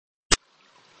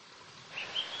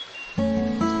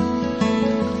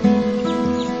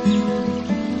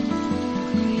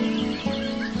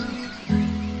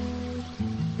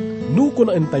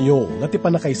kunaan tayo nga ti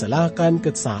panakaisalakan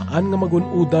ket saan nga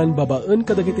magunudan babaen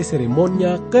kadagiti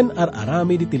seremonya ken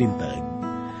ar-arami di tilintag.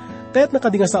 Kaya't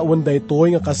nakadinga sa awan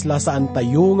daytoy nga kasla saan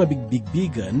tayo nga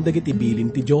bigbigbigan dagiti bilin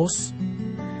ti Dios.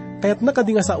 Kaya't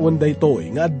nakadinga sa awan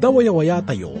daytoy nga addawayawaya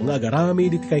tayo nga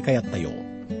agarami di kayat tayo.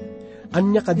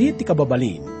 Anya kadi ti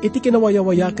kababalin iti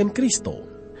kinawayawaya ken Kristo.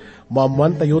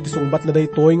 Mamuan tayo ti sungbat na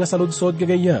daytoy nga saludsod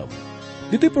gagayam.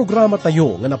 Dito'y programa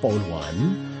tayo nga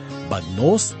napaulwan,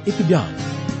 Bagnos iti Biyag.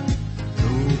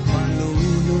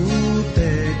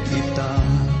 Lupalunutek kita,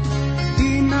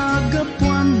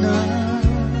 tinagapuan na,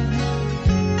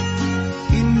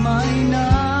 inmay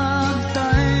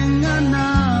nagtaenga na,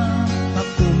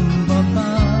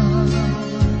 akumbaba,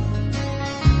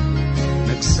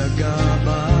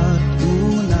 nagsagabat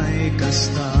unay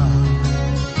kasta,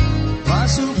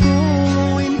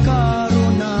 pasukuin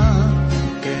karuna,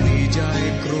 kenijay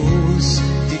krus,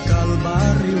 di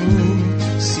Kalbaryo,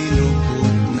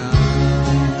 sinupot na.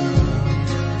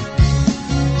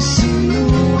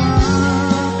 Sinua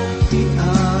ti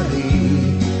ari,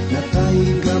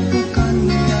 natay gabukan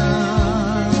niya,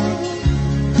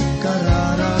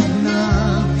 kararag na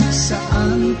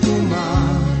saan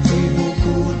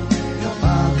tumatibukot na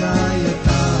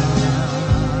pagayata.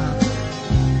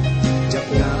 Diyak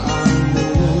na ang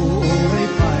muray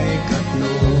pa'y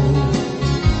katlo,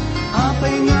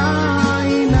 apay nga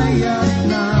inayat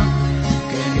na,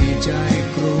 kenijay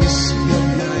krus, yun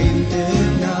na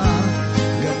inted na,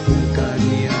 gapukan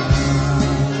niya.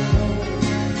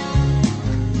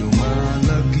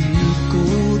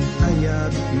 Lumalagikot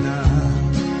ayat na,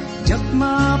 diyak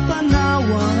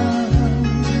mapanawan,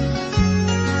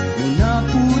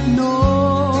 unapudno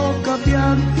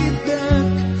kabiyag itek,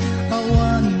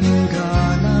 awan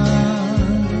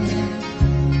galan.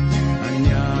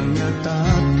 Anyang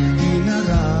natat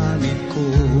inaramid ko,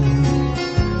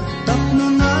 tapno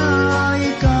na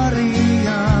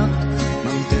ikariyak,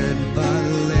 mangted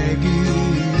balegi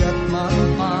at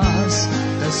marupas,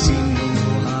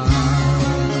 kasinuhan.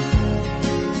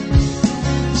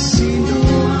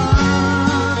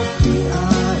 Sinuhan ti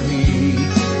ari,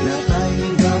 natay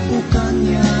gapukan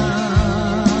niya,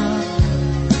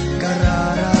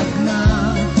 kararag na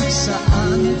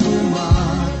saan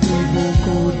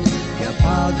tumatibukod,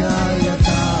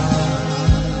 yapagayata.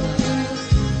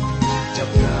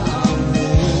 Diyak na ang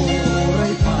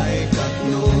muray pa'y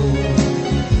katlo,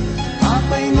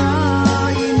 apay nga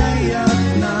inayak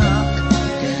na,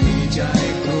 kenijay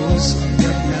krus,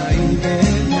 yak na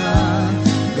inted na,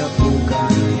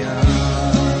 gapukan niya.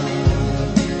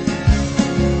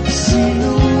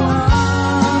 Sinua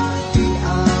ti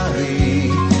ari,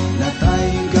 natay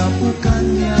gapukan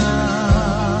niya,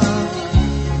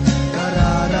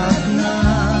 kararag na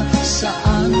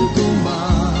saan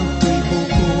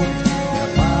tumatibukod na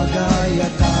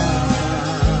pagayata.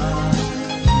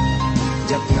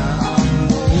 Diyak na ang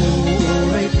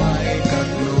muray pa'y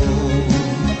katlo,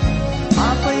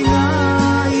 apay nga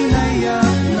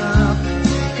inayak na,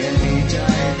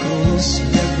 kenijay krus,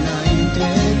 yak na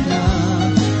inted na,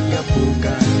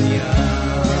 gapukan niya.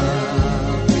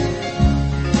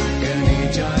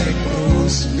 Kenijay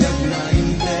krus, yak na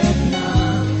inted na,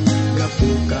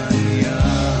 gapukan niya.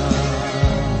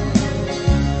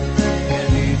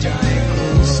 Kenijay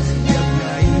krus, yak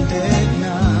na inted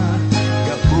na,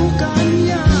 gapukan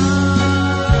niya.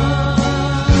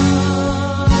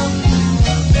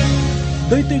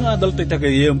 Dito nga adal to'y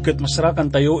tagayam kat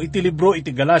masarakan tayo iti libro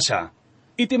iti Galatia,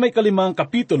 iti may kalimang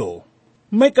kapitulo,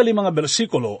 may kalimang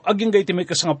bersikulo, aging iti may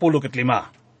kasangapulo ket lima.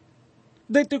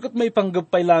 Dito kat may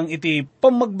panggapay lang iti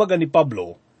pamagbaga ni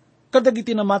Pablo, kadag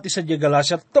iti namati sa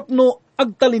Galatia, tapno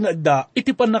agtalinadda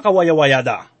iti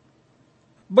panakawayawayada.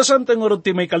 Basan tayo nga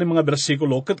ti may kalimang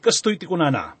bersikulo, kat kastoy iti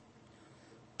kunana.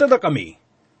 Tada kami,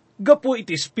 gapo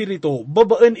iti espiritu,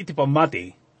 babaan iti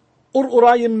pamati,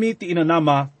 ururayan mi ti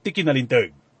inanama ti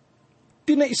kinalintag.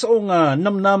 Tinaisaw nga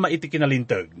namnama iti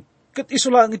kinalintag, kat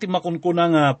isulang iti makunkuna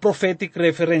nga prophetic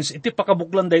reference iti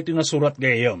pakabuklan dayto nga surat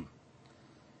gayam.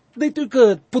 Dayto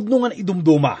kat pudnungan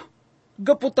idumduma,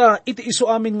 gaputa iti isu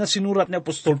amin nga sinurat ni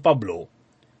Apostol Pablo,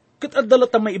 kat adala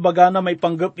ta may ibaga na may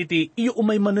panggap iti iyo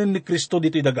umay manen ni Kristo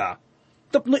dito daga,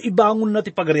 tapno ibangon na ti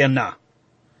pagarian na.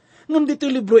 Ngam dito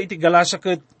libro iti Galatia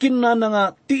kat kinana nga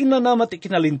ti inanama ti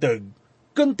kinalintag,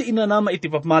 kan ti inanama iti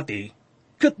papmati,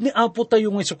 kat ni Apo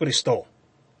tayo ng Kristo.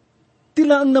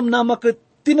 Tila ang namnama kat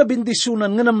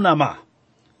tinabindisyonan nga namnama,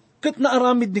 kat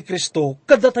naaramid ni Kristo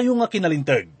kada tayo nga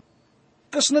kinalintag.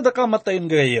 Kas nadakamat tayon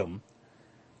gayam,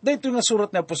 dahito nga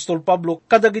surat ni Apostol Pablo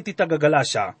kadagiti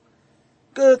Taga-Galatia,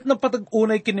 kat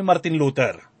napatag-unay kini Martin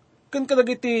Luther, kan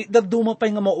kadagiti daduma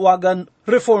pa'y nga mauwagan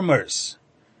reformers.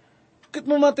 Kat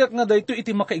mamatiak nga dayto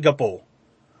iti makaigapo.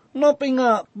 Napay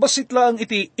nga basit lang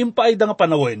iti impaayda nga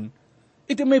panawin,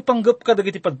 iti may panggap ka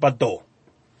dagiti padpadto.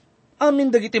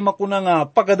 Amin dagiti makuna nga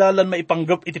pagadalan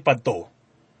maipanggap iti padto.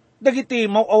 Dagiti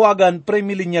mauawagan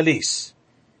premillennialis,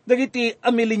 dagiti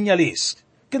amillennialis,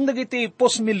 ken dagiti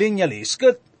postmillennialis,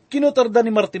 ket kinutarda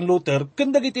ni Martin Luther, ken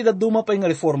dagiti daduma pay nga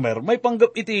reformer, may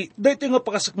panggap iti dayto nga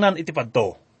pakasaknan iti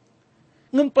padto.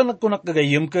 Ngem panagkunak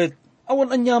gagayem ket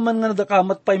awan anyaman nga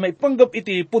nadakamat pay may panggap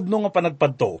iti pudno nga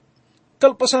panagpadto.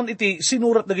 Kalpasan iti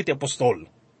sinurat dagiti apostol.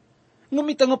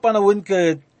 Ngumita nga panawin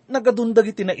ket nagadundag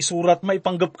iti na isurat may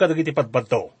panggap ka dagiti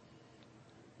padpadto.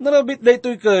 Narabit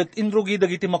daytoy ket inrugi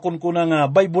dagiti makunkuna nga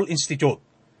Bible Institute.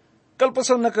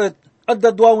 Kalpasan na ket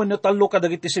agdadwawen no tallo ka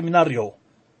dagiti seminaryo,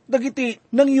 dagiti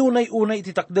nangyunay-unay iti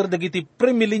takder dagiti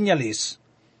premillennialis,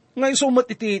 nga isumat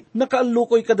iti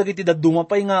nakaalukoy ka dagiti daduma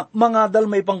pay nga mangadal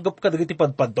may panggap ka dagiti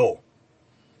padpadto.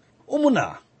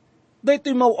 Umuna,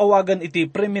 daytoy mauawagan iti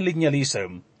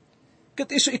premillennialism,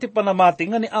 ket isu iti panamati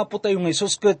nga ni Apo tayo nga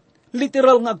Isus ket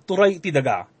literal nga agturay iti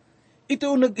daga. Iti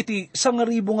uneg iti 1,000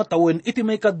 nga tawen iti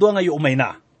may kadwa nga umay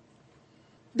na.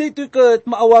 Daytoy ket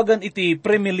maawagan iti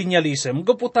premillennialism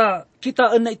gaputa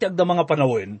kitaan na iti agda mga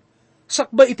panawin,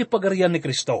 sakbay iti pagarian ni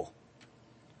Kristo.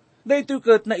 Daytoy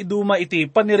ket naiduma iti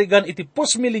panirigan iti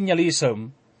postmillennialism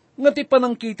nga ti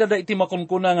panangkita da iti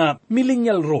makunkuna nga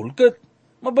millennial rule ket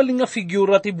mabaling nga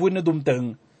figura ti buwen na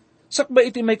dumteng,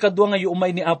 sakbay iti may kadwa nga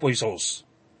umay ni Apo Isos.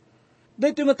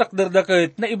 Daytoy nga takder da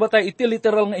ket naibatay iti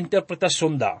literal nga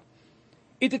interpretasyon da.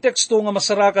 Iti teksto nga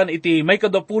masarakan iti may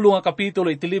 20 nga kapitulo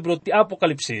iti libro ti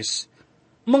Apokalipsis,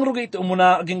 mangrugi iti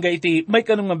umuna aging iti may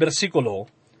 6 nga bersikulo,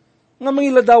 nga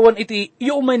mangiladawan iti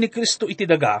iumay ni Kristo iti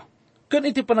daga, ken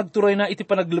iti panagturay na iti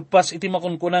panaglepas iti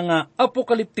makunkuna nga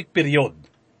apokaliptic period,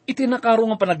 iti nakaro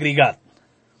nga panagrigat.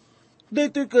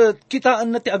 Daytoy ket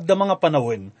kitaan na ti agda mga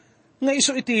panawin, nga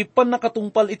isu iti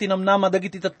panakatungpal iti namnama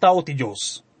dagiti tattao ti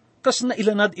Dios, kas na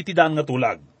ilanad iti daan nga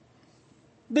tulag.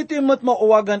 Dito mat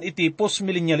mauwagan iti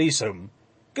postmillennialism,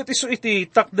 ket isu iti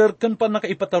takder ken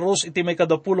panakaipataros iti may 20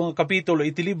 nga kapitulo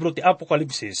iti libro ti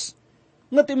Apokalipsis,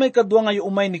 nga ti may kadwa nga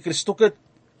umay ni Kristo ket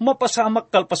mapasamak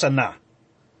kalpasan na.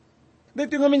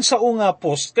 Dito nga min sao nga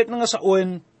post, ket nga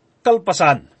sauen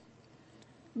kalpasan.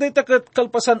 Dito ket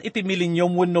kalpasan iti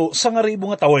millennium wenno 1,000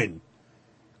 nga tawen,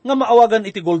 nga maawagan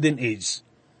iti golden age,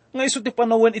 nga isu ti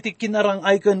panawin iti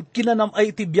kinarangay ken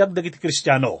kinanamay iti biag dagiti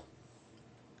Kristiyano.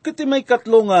 Ket may 3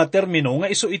 nga termino nga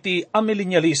isu iti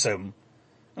amillennialism,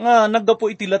 nga naggapo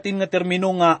iti Latin nga termino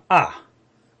nga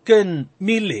ken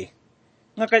mille,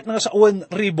 nga kahit nga sauen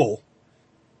ribo,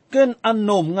 ken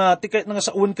annom nga ti kahit nga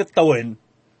sauen ket tawen,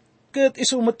 ket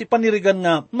isumat ti panirigan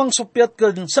nga mangsupyat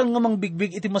ken san nga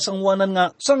mangbigbig iti masangwanan nga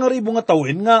 1,000 nga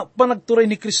tawen nga panagturay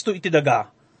ni Kristo iti daga,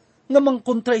 nga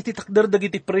mangkontra iti takder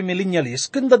dagiti premillennialis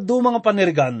ken daddo mga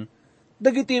panirigan,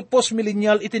 dagiti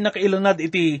postmillennial iti nakailanad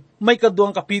iti may 2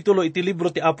 kapitulo iti libro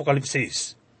ti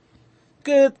Apokalipsis.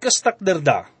 Ket kastakder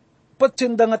da,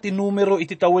 patsyenda nga ti numero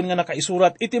iti tawen nga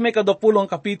nakaisurat iti may 20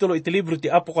 kapitulo iti libro ti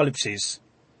Apokalipsis,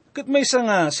 ket may isa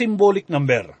nga symbolic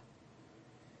number.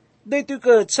 Daytoy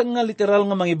ket san nga literal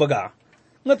nga mangibaga,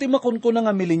 nga ti makunkuna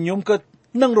nga millennium ket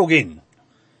nangrugin.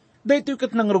 Daytoy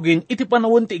ket nangrugin iti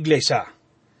panawon ti iglesia.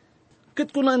 Ket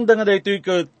kunanda nga daytoy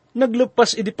ket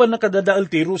naglepas iti pa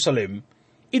nakadadaal ti Jerusalem,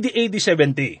 iti AD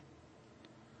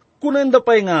 70. Kunanda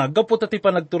pa'y nga, gapot ati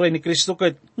panagturay ni Kristo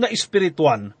ket na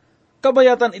espirituan,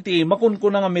 kabayatan iti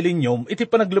makunkuna nga millennium, iti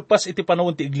panaglepas iti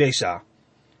panahon ti iglesia.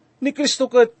 Ni Kristo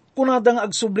ket kunada nga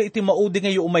agsubli iti maudi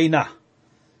nga umay na,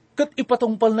 ket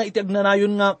ipatungpal na iti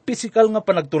agnanayon nga pisikal nga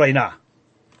panagturay na.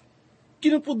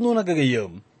 Kinupudno na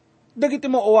gagayem, dagiti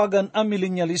maawagan a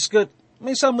millennialis ket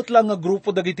may samot lang nga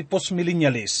grupo dagiti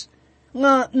postmillennialis,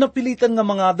 nga napilitan nga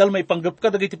mga dal may panggap ka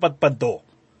dagiti padpadto,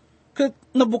 ket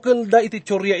nabukal da iti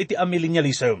tsorya iti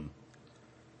amillennialism.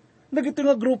 Dagiti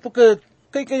nga grupo ket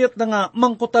kay kayat na nga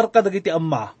mangkutar ka dagiti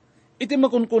amma, iti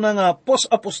makunkuna nga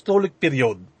post-apostolic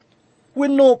period,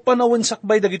 wenno panawin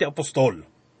sakbay dagiti apostol,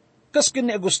 kas ken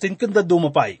ni Agustin ken daddo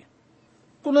mapay.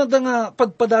 Kunada nga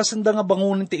pagpadasan da nga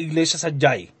bangunin ti iglesia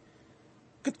sadyay,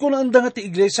 ket kunanda nga ti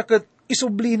iglesia ket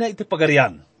isubli na iti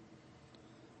pagarian.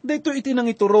 Dayto iti nang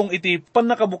iturong iti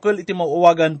panakabukal iti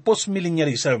mauawagan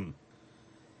postmillennialism.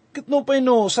 Ket no pay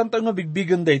no, santa nga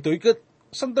bigbigan dayto, ket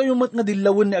santa yung mat nga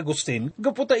dilawan ni Agustin,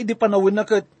 gaputa idi panawin na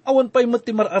ket awan pay mat ti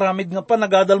mararamid nga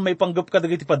panagadal may panggap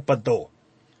kadag iti padpadto.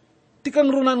 Tikang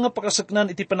runan nga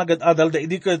pakasaknan iti panagadadal da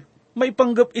idi ket may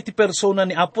panggap iti persona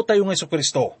ni Apo tayo nga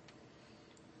Jesucristo.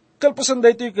 Kalpasan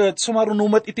dayto ket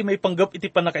sumarunumat iti may panggap iti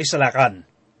panakaisalakan.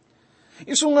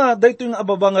 Isu nga, dayto yung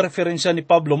ababa nga referensya ni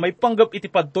Pablo, may panggap iti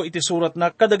padto iti surat na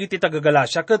kadag iti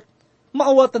Taga-Galatia, ket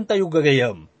maawatan tayo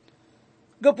gagayam.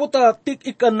 Gaputa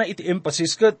tik-ikan na iti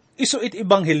emphasis kat iso iti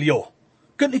ebanghelyo,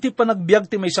 kan iti panagbiag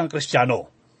ti maysang Kristiyano.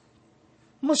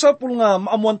 Masapul nga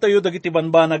maamuan tayo dagiti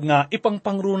banbanag nga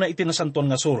ipangpangruna iti nasanton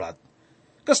nga surat.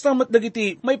 Kastamat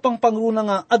dagiti may pangpangruna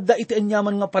nga adda iti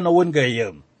anyaman nga panawon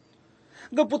gayam.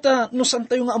 Gaputa no san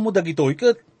tayo nga amo dagitoy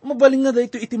ket mabaling nga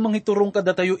dayto iti manghiturong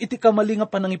kada tayo iti kamali nga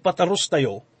panangipataros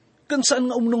tayo kan saan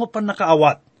nga umno nga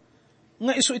panakaawat.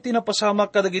 Nga iso iti napasamak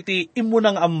kadagiti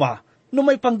imunang amma no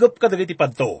may panggap kadagiti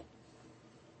padto.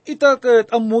 Ita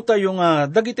ket ammo tayo nga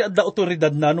dagiti adda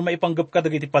otoridad na no maipanggap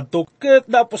kadagiti padto ket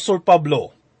da Apostol Pablo,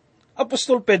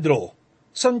 Apostol Pedro,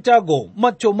 Santiago,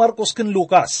 Matthew, Marcos ken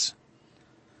Lucas.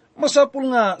 Masapul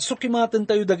nga sukimaten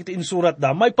tayo dagiti insurat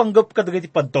da maipanggap kadagiti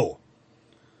padto.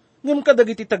 Ngem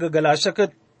kadagiti Taga-Galatia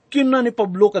ket kinna ni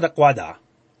Pablo kadakwada.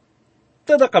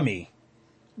 Tada kami,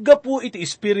 gapu iti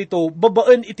espiritu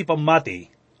babaen iti pamati,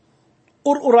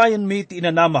 ururayan mi ti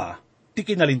inanama ti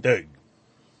kinalinteg.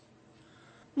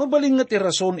 Mabaling nga ti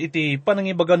rason iti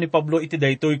panangibagan ni Pablo iti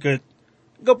daytoy ket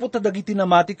gapu ta dagiti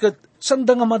namati ket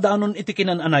sanda nga madaanon iti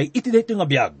kinananay iti daytoy nga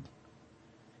biag.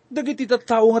 Dagiti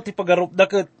tattao nga ti pagarup da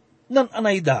ket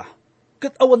nananay da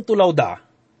ket awan tulaw da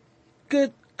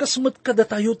ket kasmet kada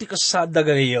tayo ti kasada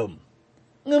gayam.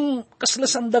 Ngem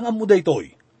kaslasanda nga mo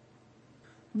daytoy.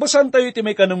 Basan tayo iti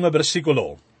may kanong nga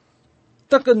bersikulo.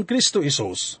 Taken Kristo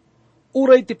Isus,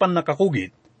 uray ti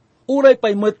pannakakugit, uray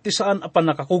paymet ti saan a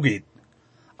pannakakugit,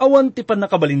 awan ti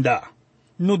pannakabalinda,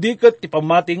 no diket ti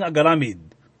pamati nga agaramid,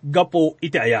 gapo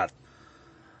iti ayat.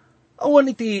 Awan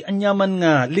iti anyaman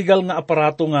nga legal nga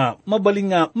aparato nga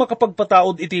mabaling nga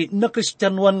makapagpataod iti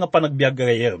nakristyanuan nga panagbiag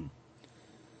gayem.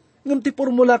 Ngem ti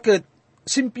formula ket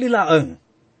simple laeng.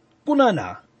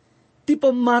 Kunana, ti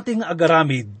pamati nga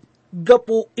agaramid,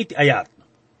 gapo iti ayat.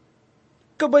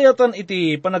 Kabayatan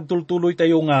iti panagtultuloy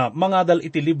tayo nga mangadal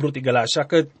iti libro ti Galatia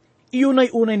ket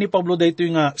iunay-unay ni Pablo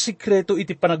daytoy nga sikreto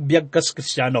iti panagbiag kas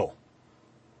Kristiyano.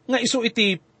 Nga iso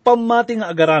iti pamati nga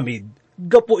agaramid,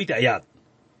 gapo iti ayat.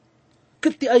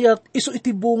 Ket ti ayat iso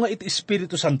iti bunga iti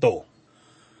Espiritu Santo.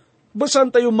 Basan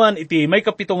tayo man iti may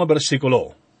 7 nga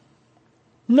bersikulo.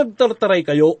 Nagtartaray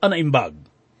kayo anaimbag.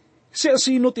 Si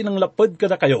asino tinanglapad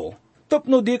kada kayo,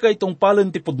 tapno di kay tungpalan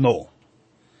ti pudno.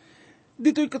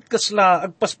 Dito'y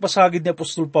katkasla agpaspasagid ni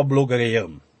Apostol Pablo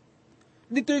gagayam.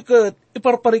 Dito'y kat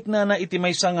iparparik na iti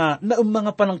maysa nga naam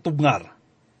mga panang tubngar.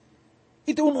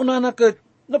 Iti ununa kat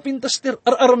napintaster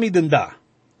ar-aramiden da.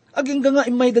 Aging nga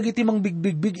imay dagiti mang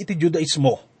bigbigbig iti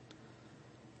Judaismo.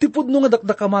 Tipod no nga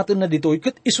dakdakamaten na dito'y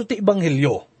kat iso ti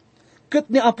Ebanghelyo. Kat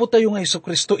ni Apo tayo nga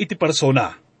Jesucristo iti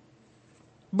persona.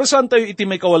 Basan tayo iti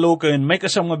may 8 may 9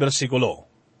 nga bersikulo.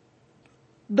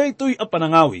 Daytoy a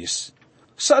panangawis,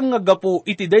 saan nga gapo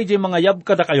iti dayjay mga yab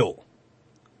kada kayo?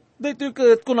 Daytoy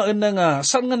ket kunaan na nga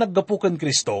saan nga naggapu ken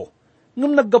Kristo,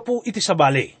 ngem naggapu iti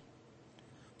sabali.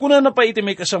 Kunana pa iti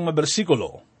may 10 nga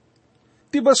bersikulo.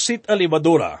 Ti basit a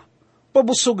libadura,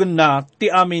 pabusugen na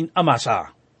ti amin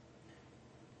amasa.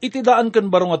 Iti daan ken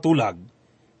baro nga tulag,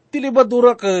 ti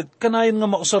libadura ket kanayon nga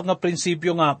mausar nga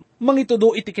prinsipyo nga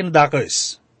mangitudo iti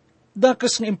kendakes.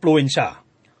 Dakes nga impluensya.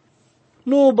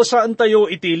 No basaan tayo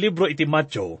iti libro iti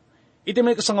Matthew, iti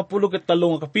may 10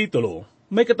 nga kapitulo,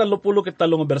 may 33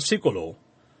 nga bersikulo,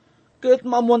 ket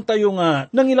maamuan tayo nga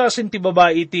nangilasin ti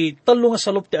babae iti 3 nga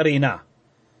salop ti arena.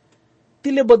 Ti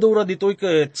lebadura dito'y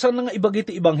ket saan nga ibagi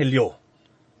ti ebanghelyo.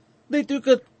 Dito'y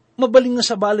ket mabaling nga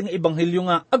sabali nga ebanghelyo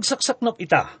nga agsaksaknap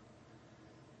ita.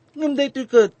 Ngem dito'y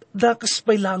ket dakes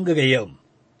pay lang gagayam.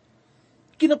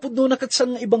 Kinapudno na ket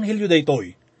saan nga ebanghelyo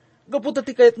daytoy. Gaputa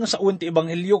ti kayat nga sa uwan ti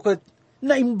ebanghelyo ket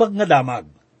naimbag nga damag.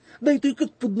 Daytoy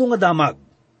ket pudno nga damag.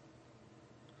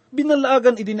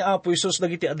 Binalaagan idi ni Apo Isus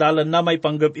dagiti adalan na may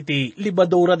panggap iti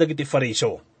libadura dagiti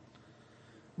Fariseo.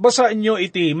 Basain nyo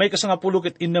iti may 10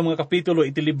 ket 6 nga kapitulo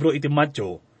iti libro iti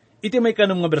Matthew, iti may 6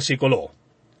 nga bersikulo.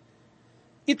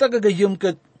 Itagagayom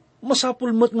ket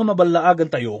masapul met nga mabalaagan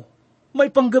tayo,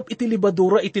 may panggap iti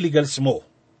libadura iti legalismo.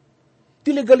 Ti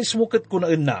legalismo ket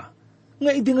kunaan na,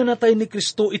 nga idi nga natay ni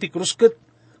Kristo iti krus ket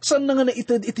saan na nga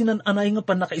naited iti nananay nga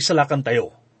panakaisalakan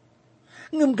tayo.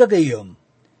 Ngem gagayom,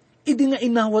 idi nga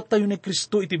inawat tayo ni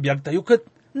Kristo iti biag tayo ket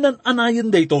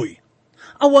nananayan daytoy.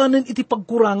 Awanen iti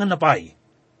pagkurangan na pay.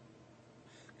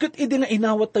 Ket idi nga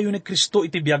inawat tayo ni Kristo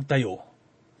iti biag tayo.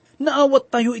 Naawat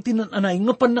tayo iti nananay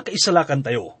nga panakaisalakan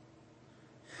tayo.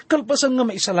 Kalpasan nga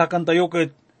maisalakan tayo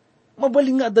ket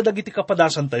mabaling nga adadag iti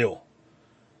kapadasan tayo.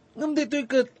 Ngam dito'y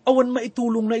ket awan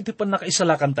maitulong na iti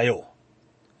panakaisalakan tayo.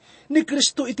 Ni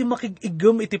Kristo iti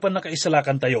makigigem iti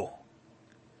panakaisalakan tayo.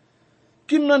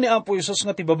 Kinna ni Apo Isus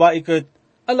nga ti babae ket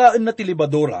alaan na ti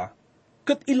libadura,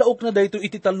 ket ilaok na dayto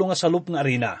iti 3 nga salop nga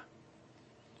arena.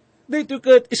 Dito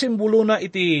ket isimbolo na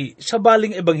iti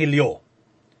sabaling ebanghelyo.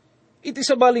 Iti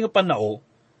sabaling nga panao,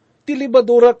 ti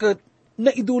libadura ket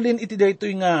naidulin iti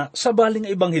daytoy nga sabaling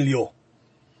nga ebanghelyo.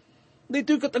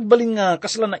 Daytoy ket agbaling nga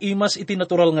kasla na imas iti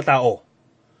natural nga tao.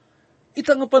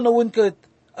 Ita nga panawon ket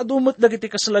adumet dagiti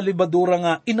kasla libadura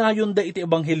nga inayon da iti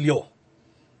ebanghelyo.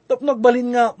 Tapno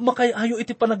agbalin nga makayayo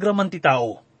iti panagraman ti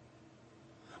tao.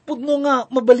 Pudno nga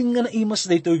mabalin nga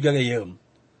naimas daytoy gagayem.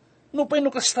 No pay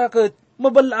no kasta ket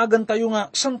mabalaagan tayo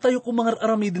nga san tayo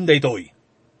kumangar-aramidin daytoy.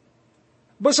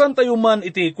 Basan tayo man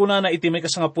iti kunana iti may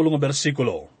kasangapulong nga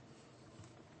bersikulo.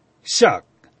 Siak,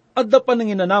 adda pa nang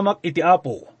inanamak iti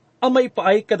apo, amay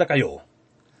paay kada kayo.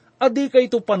 Adi kayo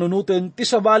ito panunutin ti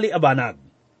sabali abanag.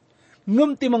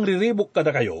 Ngam ti mangriribok kada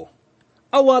kayo,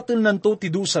 awatin nanto ti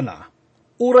dusa na,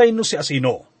 uray no si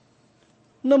asino.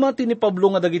 Namati ni Pablo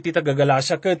nga dagiti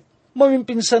Taga-Galatia ket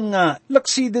mamimpinsan nga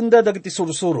laksidin da dagiti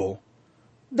sursuro,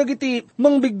 dagiti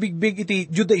mangbigbigbig iti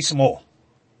Judaismo.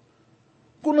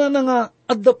 Kunana nga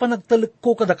adda pa nagtalek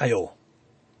ko kada kayo.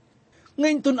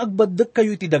 Ngayon ton agbaddag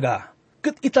kayo iti daga,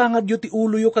 ket itangad yo ti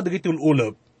ulo yo kadagiti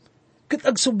ululop, ket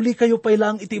agsubli kayo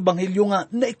pailang iti ebanghelyo nga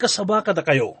naikasaba kada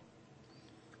kayo.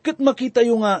 Ket makita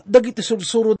yo nga dagiti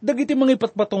sursuro dagiti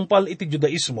mangipatpatungpal iti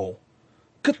Judaismo,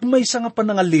 ket may nga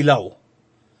panangalilaw.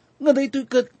 Nga daytoy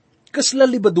ket kasla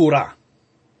libadura.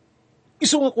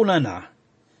 Isu nga kunana,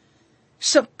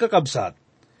 sak kakabsat,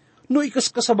 no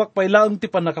ikas kasabak pailang ti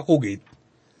panakakugit,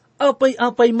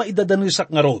 apay-apay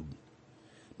maidadanisak nga rod.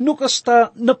 No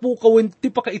kasta napukawin ti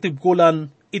pakaitibkulan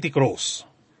iti cross.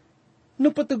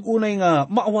 Napatagunay nga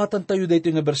maawatan tayo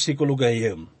dayto nga bersikulo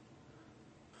gayem.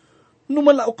 No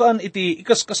malaukan iti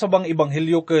ikas kasabang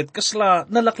ebanghelyo ket kasla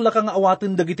nalaklaka nga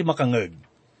awaten dagiti makangeg.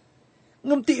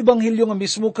 Ngam ti ebanghelyo nga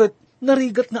mismo ket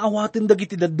narigat nga awaten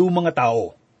dagiti daddu mga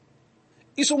tao.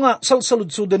 Isu nga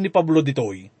salsaludsudan ni Pablo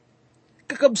ditoy.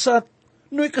 Kakabsat,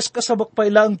 no ikas kasabak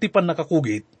pailang ti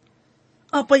panakakugit,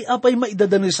 apay-apay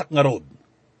maidadanisak nga rod.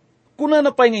 Kuna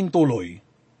na pa'y ngayon tuloy,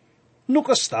 no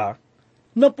kasta,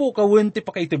 napukawin ti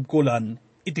pakaitibkulan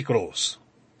iti cross.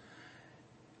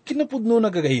 Kinapudno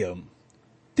na gagayam,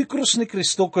 ti cross ni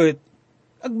Kristo ket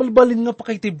agbalbalin nga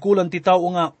pakaitibkulan ti tao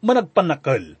nga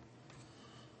managpanakal.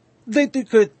 Daytoy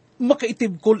ket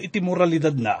makaitibkol iti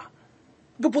moralidad na,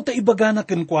 gaputa ibagana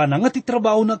kenkwana nga ti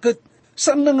trabaho na ket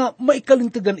saan na nga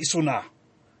maikalintigan iso na.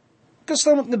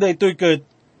 Kastamat nga daytoy ket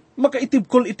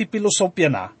makaitibkol iti filosofya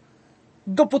na,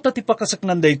 gaputa ti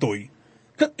pakasaknan daytoy,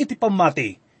 ket iti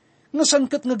pamati, nga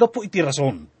sankat nga gapu iti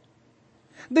rason.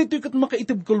 Daytoy ket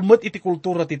makaitibkol met iti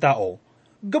kultura ti tao,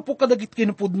 gapu kadagit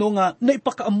kinapudno nga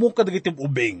naipakaammo kadagiti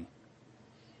ubing.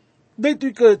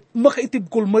 Daytoy ket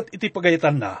makaitibkol met iti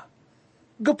pagayatan na,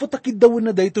 gapu takid daw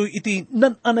na daytoy iti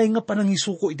nananay nga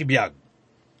panangisuko iti biag.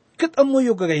 Ket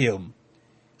amoyo gagayem,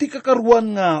 ti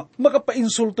kakaruan nga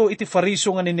makapainsulto iti Fariso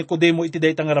nga ni Nicodemo iti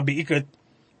dayta nga rabi iket,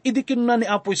 idi kinuna ni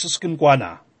Apo Isus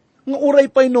kenkwana, nga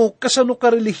uray pay no kasano ka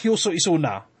religyoso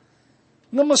isuna,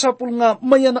 nga masapul nga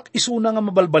mayanak isuna nga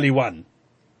mabalbaliwan.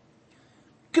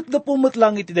 Ket gapumet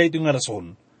lang iti dayto nga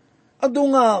rason, adu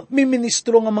nga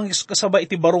miministro nga mangiskasaba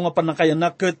iti baro nga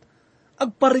panakayanak ket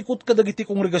agparikot kadagiti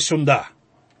kongregasyon da.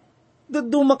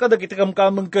 Daduma kadagiti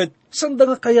kamkameng ket sanda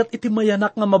nga kayat iti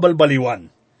mayanak nga mabalbaliwan.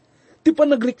 Ti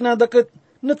panagriknada ket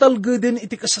natalgeden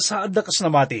iti kasasaad da kas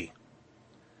namati.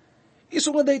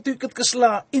 Isu nga daytoy ket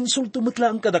kasla insulto metla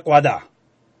ang kadakwada.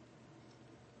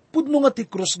 Pudno nga ti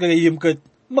krus gayem ket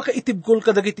makaitibkol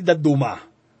kadagiti dadduma.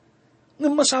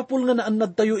 Nga masapul nga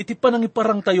naannad tayo iti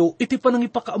panangiparang tayo, iti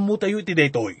panangipakaammo tayo iti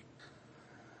daytoy.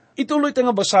 Ituloy ta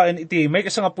nga basaen iti may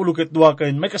kasangapulo ket dua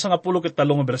ken may kasangapulo ket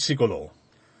talo nga bersikulo.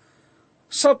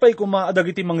 Sapay kuma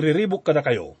adagiti mangriribok kada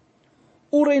kayo.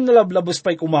 Uray nalablabas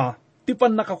pay kuma ti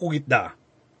nakakugit da.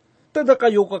 Tada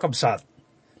kayo kakabsat.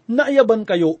 Naayaban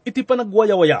kayo iti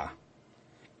panagwayawaya.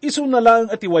 Isu na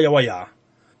lang ati wayawaya.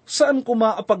 Saan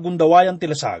kuma apaggundawayan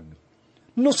tilasag?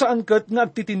 No saan ket nga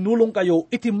agtitinulong kayo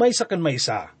iti maysa ken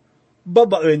maysa.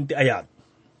 Babaen ti ayat.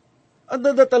 At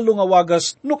dadatalo nga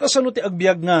wagas no kasano ti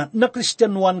agbiag nga na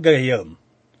Kristyanuan gayam.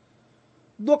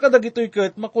 Dua kadagitoy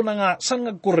ket makuna nga san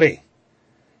ngagkurre.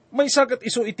 May sakat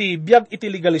iso iti biag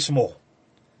iti legalismo.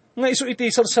 Nga iso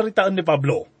iti sarsaritaan ni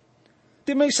Pablo.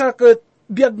 Ti may sakat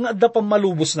biag nga adda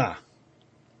pamalubos na.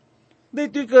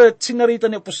 Dito ket sinarita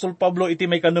ni Apostol Pablo iti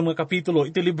may kanang nga kapitulo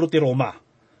iti libro ti Roma.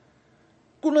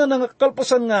 Kuna nga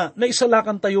kalpasan nga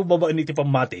naisalakan tayo babaan iti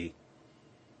pamati.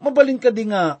 Mabalin ka di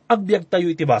nga agbiag tayo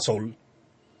iti basol.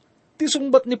 Ti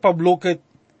sungbat ni Pablo ket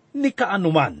ni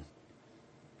kaanuman.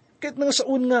 Ket nga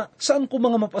saun nga saan ko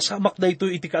mga mapasamak dayto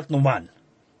iti kaatnuman.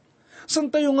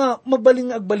 San tayo nga mabaling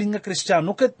nga agbaling nga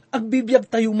Kristiyano ket agbibiyag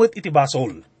tayo met iti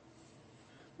basol.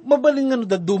 mabalin nga no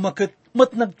daduma ket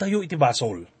mat nagtayo iti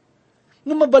basol.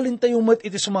 Nga mabalin tayo mat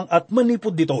iti sumangat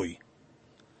manipod ditoy.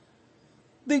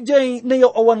 Dijay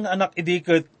nayaw-awan nga anak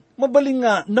idiket, mabalin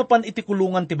nga napan iti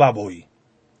kulungan ti baboy.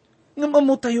 Nga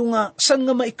mamu tayo nga san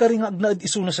nga maikari nga agnaad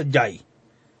iso na sadyay.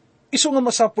 Iso nga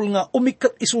masapul nga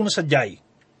umikat iso na sadyay.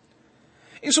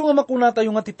 Iso nga makuna tayo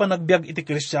nga ti panagbiag iti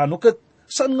Kristiyano ket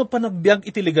saan nga panagbiag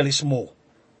iti legalismo.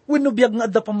 Wenno biag nga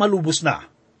adda pamalubos na.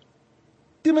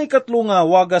 Ti may katlo nga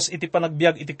wagas iti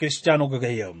panagbiag iti Kristiyano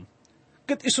gagayem.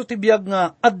 Ket iso ti biag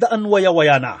nga addaan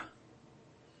waya-waya na.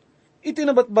 Iti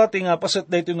nabatbati nga paset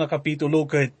dayto nga kapitulo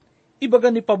ket ibaga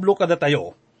ni Pablo kada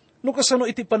tayo. No kasano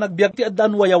iti panagbiag ti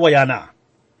addaan waya-waya na.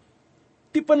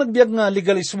 Ti panagbiag nga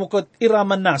legalismo ket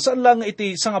iraman na saan lang nga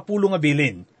iti 10 nga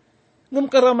bilin. Ngem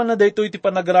karaman na dayto iti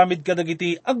panagramid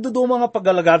kadagiti agduduma nga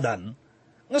pagalagadan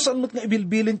nga saan met nga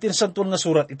ibilbilin ti santuan nga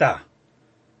surat ita.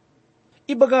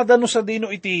 Ibagada no sa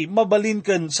dino iti mabalin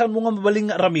ken saan mo nga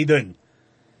mabalin nga aramiden.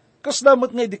 Kas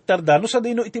damat nga idiktarda no sa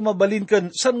dino iti mabalin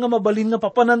ken saan nga mabalin nga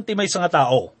papanan ti maysa nga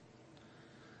tao.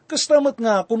 Kas damat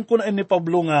nga kun kunaan ni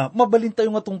Pablo nga mabalin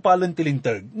tayo nga tungpalan ti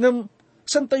linteg ngem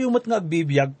saan tayo met nga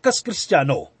agbibiyag kas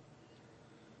Kristiyano.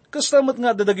 Kas damat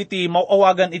nga dadagiti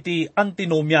mauawagan iti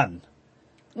antinomian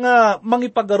nga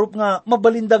mangipagarup nga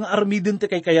mabalindang armiden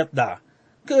ti kaykayat da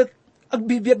ket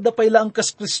agbibiyag da payla ang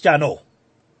kas Kristiyano.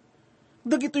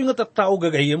 Dagitoy nga tattao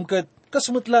gagayem ket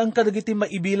kasmetlaan kadagiti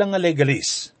maibilang nga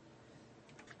legalis.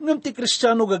 Ngem ti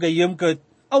Kristiyano gagayem ket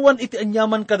awan iti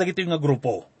anyaman kadagitoy nga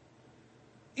grupo.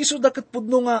 Isu daket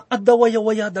pudno nga adda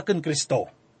waya-waya da ken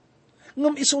Kristo.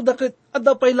 Ngem isu daket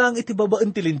adda payla ang iti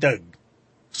babaan ti linteg.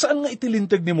 Saan nga iti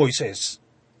linteg ni Moises?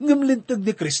 Ngem linteg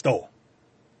ni Kristo.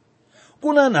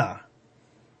 Kunana,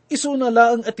 isu na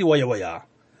laeng ati waya-waya,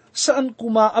 saan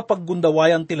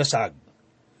kumaapaggundawayan ti lasag?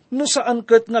 No saan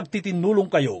ket ngagtitinulong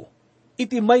kayo,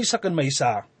 iti maysa ken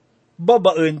maysa,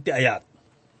 babaen ti ayat.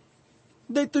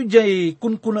 Daytoy jay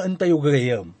kunkunaan tayo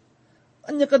gagayem.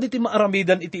 Anya kad iti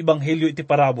maaramidan iti ebanghelyo iti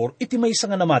parabor, iti maysa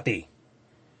nga namati.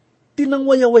 Tinang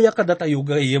waya-waya kada tayo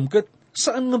gagayem ket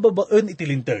saan nga babaen iti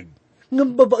linteg?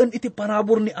 Ngem babaen iti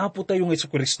parabor ni Apo tayo nga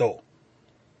Jesu-Kristo.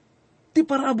 Ti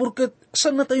parabor ket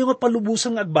saan na tayo nga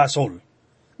palubusan nga agbasol?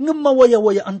 Ngem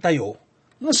mawaya-wayaan tayo,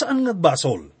 nga saan nga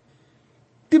agbasol?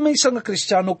 Ti maysa nga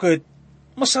Kristiyano ket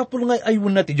masapul nga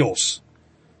aywan na ti Dios.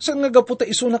 Saan nga gaputa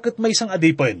isuna ket maysang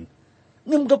adipen?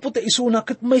 Ngem gaputa isuna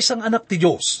ket maysang anak ti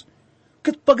Dios.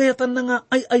 Ket pagayatan na nga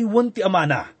ay aywan ti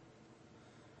amana.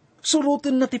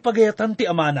 Surutin na ti pagayatan ti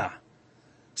amana.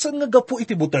 Saan nga gapu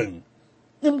iti buteng?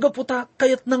 Ngem gaputa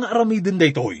kayat na nga aramiden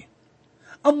daytoy.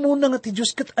 Ammo na nga ti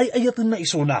Diyos ket ay ayaten na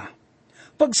isuna.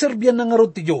 Pagserbyan na nga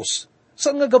rod ti Diyos,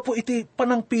 saan nga gapo iti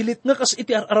panangpilit nga kas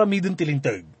iti aramiden ti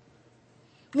linteg.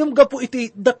 Ngam gapo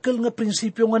iti dakkel nga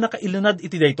prinsipyo nga nakailanad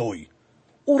iti daytoy.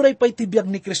 Uray pa'y tibiyag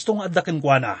ni Kristo nga addaken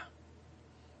kuana.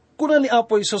 Kuna ni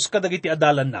Apo Isos kadagiti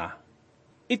adalan na,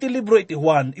 iti libro iti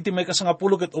Juan, iti may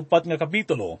 14 nga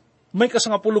kapitulo, may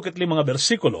 15 nga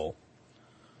bersikulo,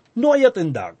 no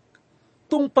ayatendak,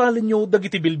 tungpalin nyo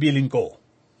dagiti bilbilin ko.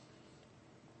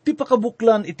 Ti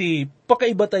pakabuklan iti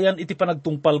pakaibatayan iti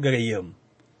panagtungpal gagayem.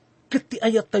 Ket ti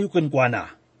ayat tayo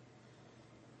kenkwana.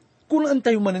 Kunaan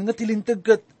tayo manen nga tilinteg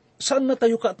ket saan na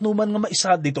tayo kaatnuman nga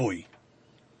maisad ditoy.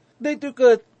 Daytoy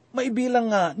ket maibilang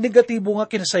nga negatibo nga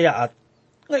kinasayaat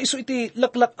nga isu iti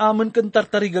laklak amen ken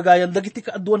tartari gagayan dagiti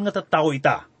kaaduan nga tattao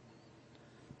ita.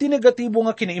 Ti negatibo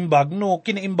nga kinaimbag no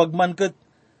kinaimbag man ket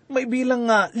maibilang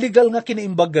nga legal nga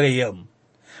kinaimbag gagayem.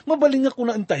 Mabaling nga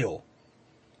kunaan tayo.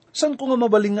 San ko nga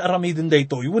mabaling nga aramiden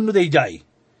daytoy, wenno dayjay?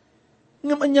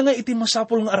 Ngam anya nga iti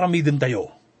masapol nga aramiden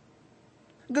tayo.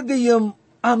 Gagayam,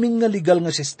 amin nga legal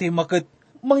nga sistema ket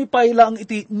mangipayla ang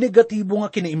iti negatibo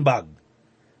nga kinaimbag.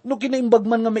 No kinaimbag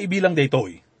man nga maibilang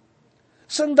daytoy.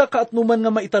 Sanda kaatnuman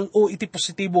nga maitalo iti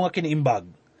positibo nga kinaimbag,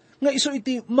 nga iso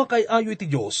iti makayayo iti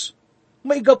Diyos,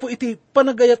 maigapo iti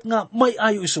panagayat nga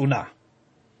mayayo isuna.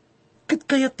 Ket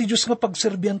kayat ti Diyos nga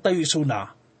pagserbian tayo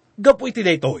isuna, gapo iti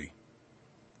daytoy.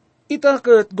 Ita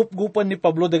ket gupgupan ni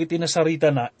Pablo dagiti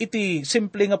nasarita na iti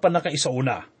simple nga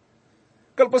panakaisauna.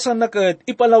 Kalpasan na ket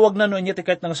ipalawag na no anya ti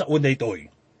kahit nga sa una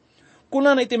itoy.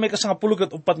 Kuna na iti may 14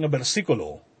 nga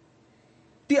bersikulo,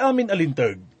 ti amin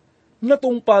alinteg,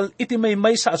 natungpal iti may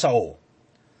sa asao.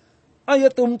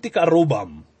 Ayatom ti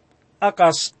kaarubam,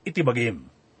 akas iti bagim.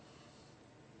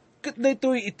 Ket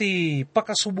daytoy iti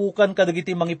pakasubukan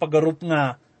kadagiti mangipagarup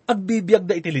nga agbibiyag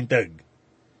da iti linteg.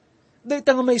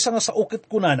 Dayta nga may nga sa ukit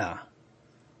kunana.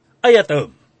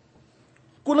 Ayatom.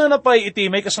 Kunana pa'y iti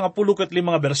may 15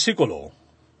 nga bersikulo,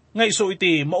 nga iso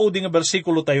iti maudi nga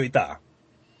bersikulo tayo ita.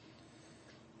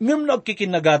 Ngem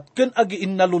nagkikinagat ken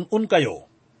agiin nalunon kayo,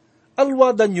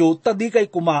 alwadan nyo tadi kay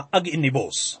kuma agi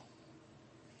inibos.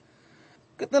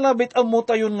 Kat nalabit amo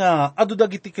tayon nga adu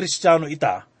dagiti Kristiyano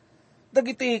ita,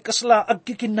 dagiti kasla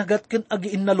agkikinagat ken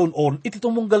agi innalunon iti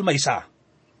tumunggal maysa.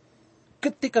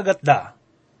 Ket ti kagatda,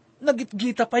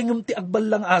 nagitgita pay ngem ti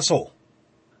agballang aso.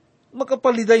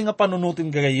 Makapaliday nga panunutin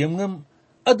gagayem ngem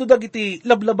adu dagiti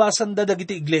lablabasan da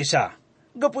dagiti iglesia.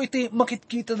 Gapo iti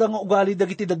makitkita da nga ugali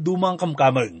dagiti dadumang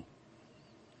kamkameng.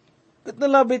 Ket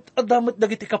nalabit adamet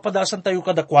dagiti kapadasan tayo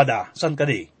kadakwada, san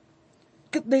kadi?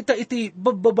 Ket dayta iti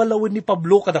babbalawin ni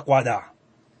Pablo kadakwada.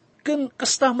 Ken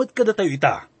kastamet kada tayo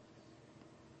ita.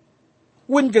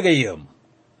 Wen gagayem,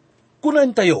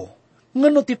 kunan tayo,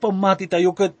 ngano ti pamati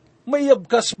tayo ket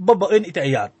mayabkas babaen iti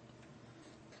ayat.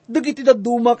 Dagiti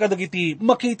daduma kadagiti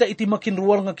makita iti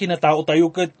makinruar nga kinatao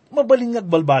tayo ket mabaling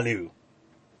agbalbaliw.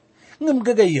 Ngem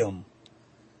gagayem,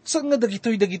 saan nga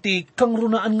dagitoy dagiti kang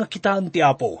runaan nga kitaan ti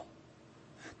Apo.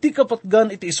 Ti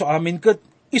kapatgan iti iso amin ket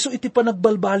iso iti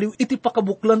panagbalbaliw iti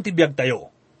pakabuklan ti biag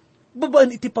tayo.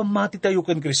 Babaan iti pamati tayo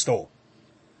ken Kristo.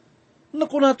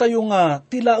 Nakuna tayo nga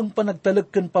tila ang panagtalag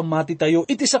ken pamati tayo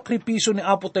iti sakripisyo ni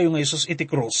Apo tayo nga Isus iti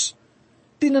krus.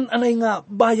 Tinananay nga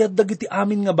bayad dagiti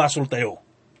amin nga basol tayo.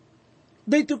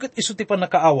 Dayto ket iso ti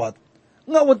panakaawat,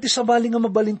 nga awan ti sabali nga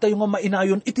mabalin tayo nga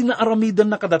mainayon iti naaramidan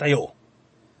na kada tayo.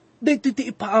 Dayto ti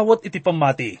ipaawat iti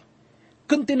pamati.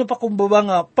 Ken tinapakumbaba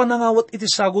nga panangawat iti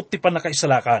sagot ti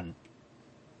panakaisalakan.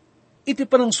 Iti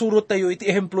panangsurot tayo iti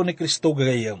ehemplo ni Kristo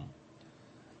gagayem.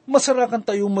 Masarakan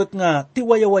tayo met nga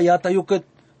tiwayawaya tayo ket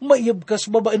maiyabkas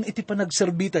babaen iti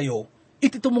panagserbi tayo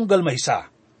iti tumunggal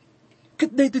maysa. Ket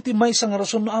dayto iti maysa nga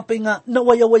rason no apay nga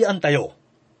nawayawayaan tayo.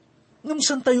 Ngem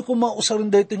san tayo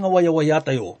kumausarin dayto nga wayawaya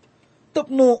tayo?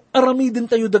 Tapno aramidin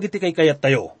tayo dagiti kaykayat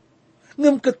tayo.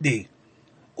 Ngem ket di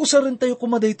usarin tayo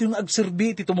kumadayto nga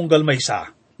agserbi iti tumunggal maysa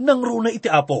nang runa iti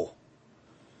Apo.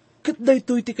 Ket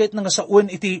dayto iti kahit nga sauen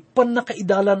iti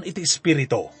panakaidalan iti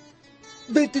espiritu.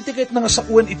 Dayto iti kahit nga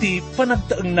sauen iti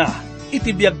panagtaeng na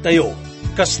iti biag tayo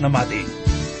kas namati.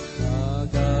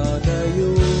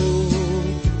 Nagadayo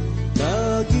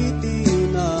dagiti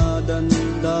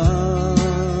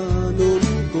nadandanon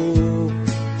ko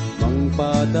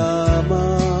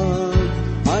mangpadamag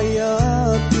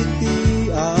ayat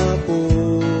iti Apo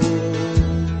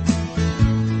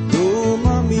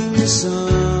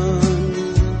lumaminsan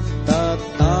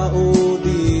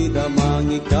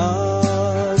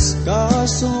mangikas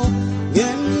kaso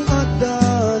ngem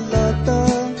adalata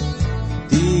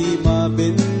di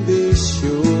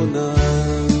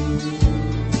mabendisyonan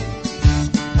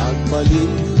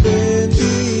agbalin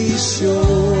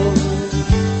bendisyon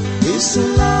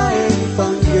isulaeng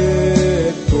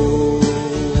panggep ko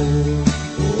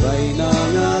uray na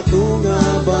nga tunga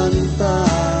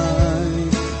bantay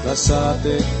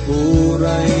kasatek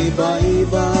uray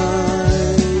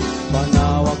baybay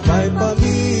panawak kay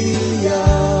pamilya,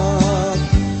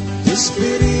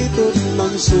 Espiritud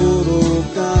mangsuro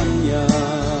kanya.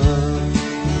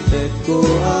 Tet ko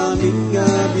amin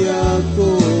nga biag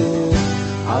ko,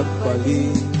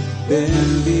 agpaling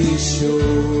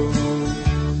bendisyon.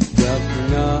 Yak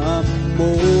nga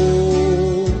mo,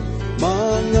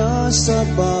 mga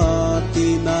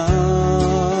sabati na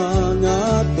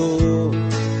nga to,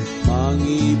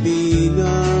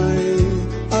 mangibingay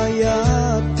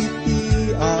ayat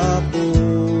Apo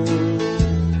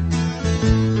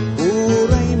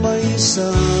uray maysa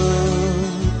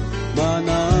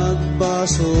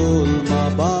managbasol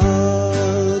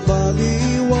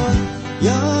mabalbaliwan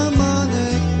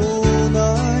yamanek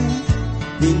unay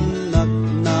binak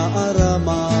na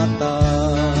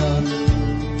aramatan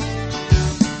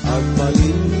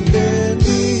agbalin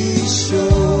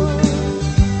bendisyon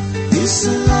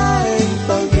isulaeng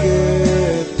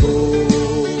pagget ko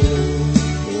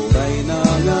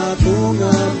tunga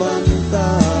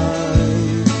bantay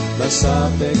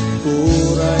basapek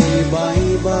kuray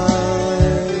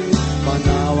baybay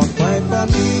manawag pa'y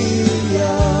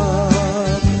pamilya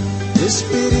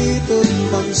Espiritu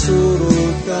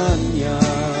mangsurot kanya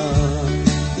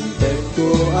intek ko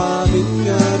amin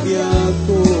nga biag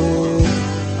ko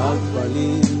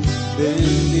agbalin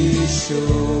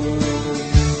bendisyon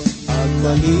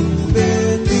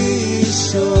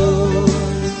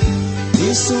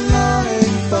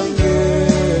isulaeng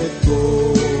panggep ko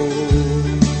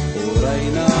uray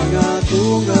na nga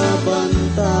tunga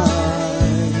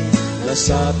bantay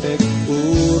lasapek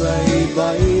uray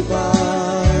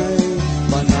baybay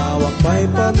manawak pa'y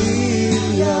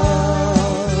pamilya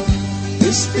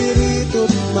Espiritu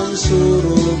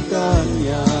mangsurot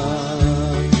kanya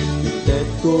itet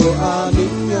ko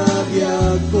amin nga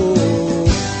biag ko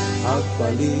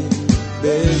agbalin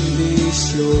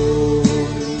bendisyon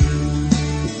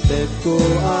tet ko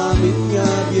amin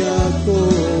nga biyag ko,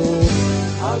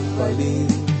 agbalin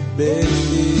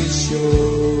bendisyon.